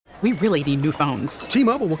We really need new phones.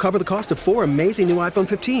 T-Mobile will cover the cost of 4 amazing new iPhone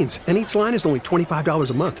 15s, and each line is only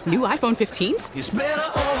 $25 a month. New iPhone 15s? It's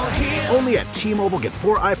better over here. Only at T-Mobile, get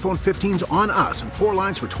 4 iPhone 15s on us and 4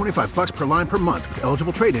 lines for $25 per line per month with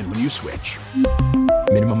eligible trade-in when you switch.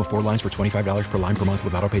 Minimum of 4 lines for $25 per line per month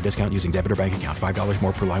with autopay discount using debit or bank account. $5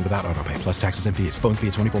 more per line without autopay, plus taxes and fees. Phone fee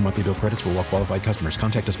at 24 monthly bill credits for well-qualified customers.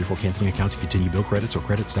 Contact us before canceling account to continue bill credits or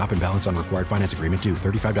credit stop and balance on required finance agreement due.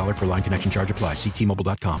 $35 per line connection charge applies. See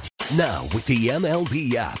T-Mobile.com. Now, with the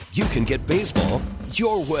MLB app, you can get baseball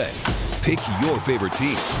your way. Pick your favorite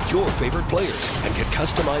team, your favorite players, and get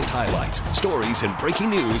customized highlights, stories, and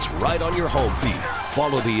breaking news right on your home feed.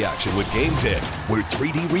 Follow the action with Game Day, where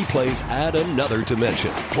 3D replays add another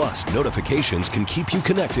dimension. Plus, notifications can keep you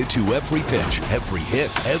connected to every pitch, every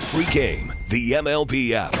hit, every game. The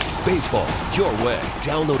MLB app. Baseball your way.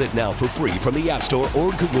 Download it now for free from the App Store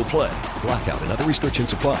or Google Play. Blackout and other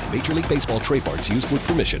restrictions apply. Major League Baseball trademarks used with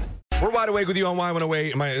permission. We're wide awake with you on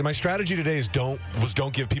Y108. My strategy today is don't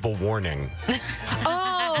give people warning.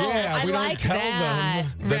 I we like don't tell that.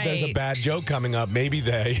 them that there's a bad joke coming up. Maybe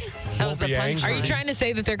they won't be angry. Are you trying to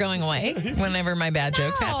say that they're going away whenever my bad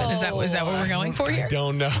jokes happen? Is that what we're going for here? I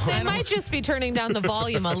don't know. They might just be turning down the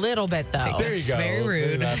volume a little bit, though. There you go. Very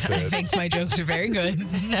rude. That's it. I think my jokes are very good.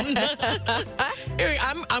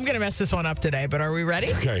 I'm going to mess this one up today, but are we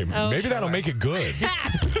ready? Okay, maybe that'll make it good.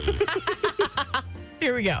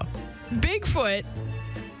 Here we go. Bigfoot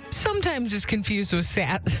sometimes is confused with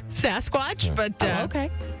Sasquatch, but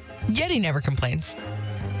yet he never complains.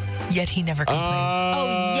 Yet he never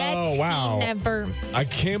complains. He never. I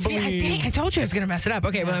can't believe. Dang, I told you I was going to mess it up.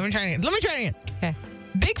 Okay, well, let me try it again. Okay.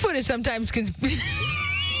 Bigfoot is sometimes Wait,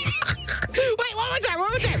 one more time.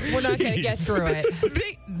 We're not going to get through it.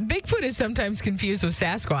 Bigfoot is sometimes confused with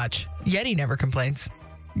Sasquatch. Yet he never complains.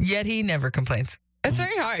 That's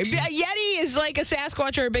very hard. Yeti is like a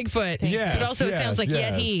Sasquatch or a Bigfoot. Yes, but also it sounds like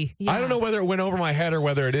Yeti. I don't know whether it went over my head or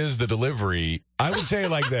whether it is the delivery. I would say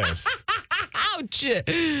it like this. Ouch.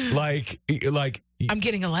 Like I'm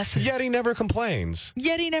getting a lesson. Yeti never complains.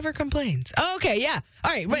 Yeti never complains. Oh, okay, yeah.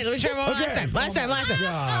 All right, wait, let me try one last time.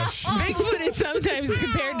 Gosh. Bigfoot is sometimes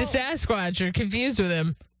compared to Sasquatch or confused with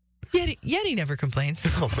him. Yeti never complains.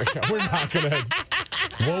 Oh my God, we're not gonna.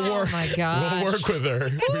 Oh my gosh. We'll work with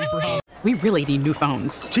her. We really need new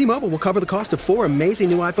phones. T-Mobile will cover the cost of 4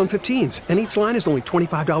 amazing new iPhone 15s, and each line is only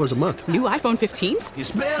 $25 a month. New iPhone 15s?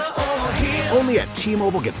 It's better over here. Only at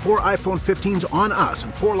T-Mobile, get 4 iPhone 15s on us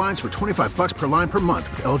and 4 lines for $25 per line per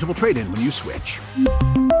month with eligible trade-in when you switch.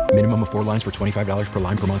 Minimum of 4 lines for $25 per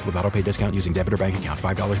line per month with autopay discount using debit or bank account.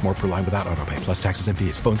 $5 more per line without autopay, plus taxes and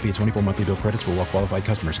fees. Phone fee at 24 monthly bill credits for well-qualified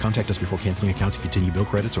customers. Contact us before canceling account to continue bill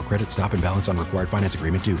credits or credit stop and balance on required finance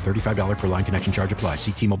agreement due. $35 per line connection charge applies.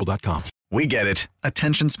 See T-Mobile.com. We get it.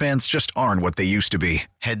 Attention spans just aren't what they used to be.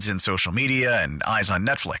 Heads in social media and eyes on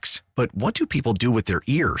Netflix. But what do people do with their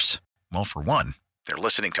ears? Well, for one, they're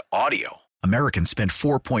listening to audio. Americans spend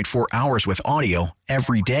 4.4 hours with audio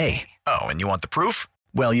every day. Oh, and you want the proof?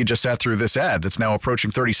 Well, you just sat through this ad that's now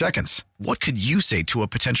approaching 30 seconds. What could you say to a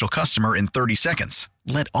potential customer in 30 seconds?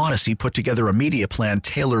 Let Odyssey put together a media plan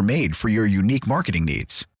tailor-made for your unique marketing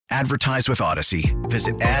needs. Advertise with Odyssey.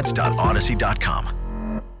 Visit ads.odyssey.com.